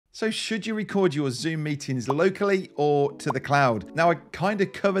So should you record your Zoom meetings locally or to the cloud? Now, I kind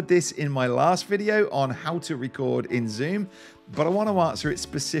of covered this in my last video on how to record in Zoom, but I want to answer it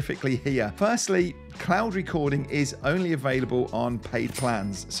specifically here. Firstly, cloud recording is only available on paid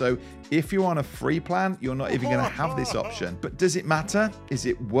plans. So if you're on a free plan, you're not even going to have this option. But does it matter? Is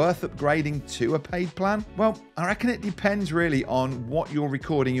it worth upgrading to a paid plan? Well, I reckon it depends really on what you're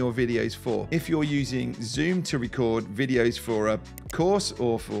recording your videos for. If you're using Zoom to record videos for a course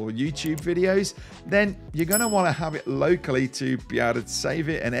or for YouTube videos, then you're going to want to have it locally to be able to save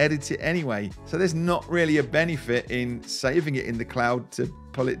it and edit it anyway. So there's not really a benefit in saving it in the cloud to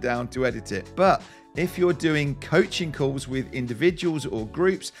pull it down to edit it. But if you're doing coaching calls with individuals or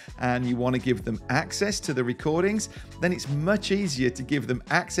groups and you want to give them access to the recordings, then it's much easier to give them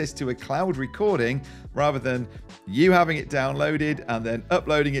access to a cloud recording rather than you having it downloaded and then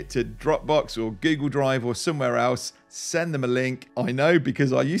uploading it to Dropbox or Google Drive or somewhere else. Send them a link. I know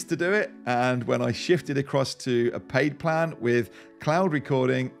because I used to do it. And when I shifted across to a paid plan with cloud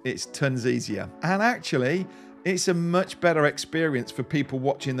recording, it's tons easier. And actually, it's a much better experience for people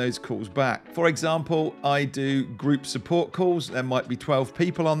watching those calls back. For example, I do group support calls. There might be 12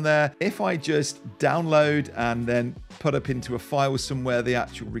 people on there. If I just download and then put up into a file somewhere the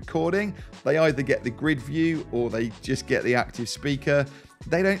actual recording, they either get the grid view or they just get the active speaker.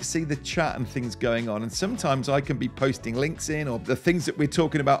 They don't see the chat and things going on. And sometimes I can be posting links in or the things that we're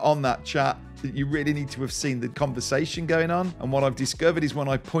talking about on that chat that you really need to have seen the conversation going on. And what I've discovered is when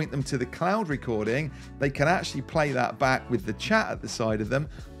I point them to the cloud recording, they can actually play that back with the chat at the side of them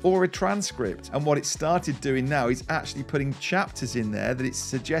or a transcript. And what it started doing now is actually putting chapters in there that it's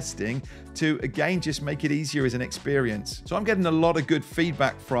suggesting to, again, just make it easier as an experience. So I'm getting a lot of good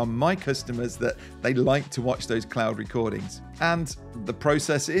feedback from my customers that they like to watch those cloud recordings. And the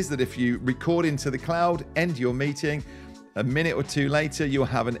process is that if you record into the cloud, end your meeting, a minute or two later, you'll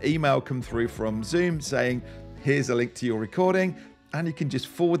have an email come through from Zoom saying, here's a link to your recording. And you can just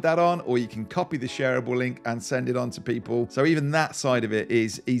forward that on, or you can copy the shareable link and send it on to people. So even that side of it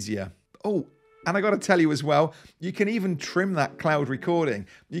is easier. Oh, and I got to tell you as well, you can even trim that cloud recording.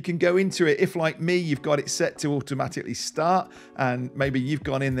 You can go into it. If like me, you've got it set to automatically start and maybe you've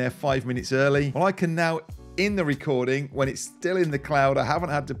gone in there 5 minutes early. Well, I can now in the recording, when it's still in the cloud, I haven't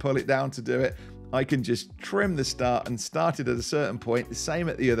had to pull it down to do it. I can just trim the start and start it at a certain point, the same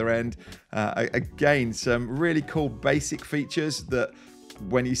at the other end. Again, some really cool basic features that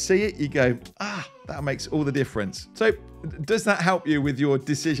when you see it, you go, that makes all the difference. So does that help you with your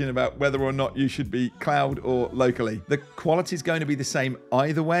decision about whether or not you should be cloud or locally? The quality is going to be the same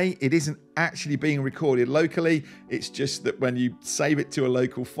either way. It isn't actually being recorded locally. It's just that when you save it to a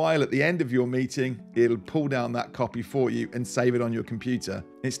local file at the end of your meeting, it'll pull down that copy for you and save it on your computer.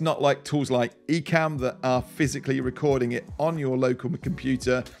 It's not like tools like Ecamm that are physically recording it on your local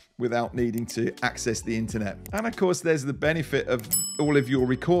computer without needing to access the internet. And of course, there's the benefit of all of your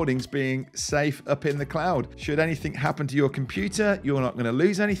recordings being safe up in the cloud. Should anything happen to your computer, you're not going to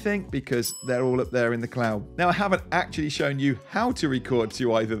lose anything because they're all up there in the cloud. Now, I haven't actually shown you how to record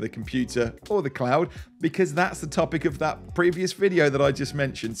to either the computer or the cloud because that's the topic of that previous video that I just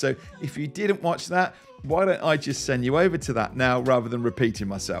mentioned. So if you didn't watch that, why don't I just send you over to that now rather than repeating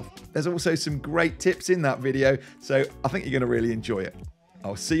myself? There's also some great tips in that video, so I think you're going to really enjoy it.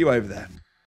 I'll see you over there.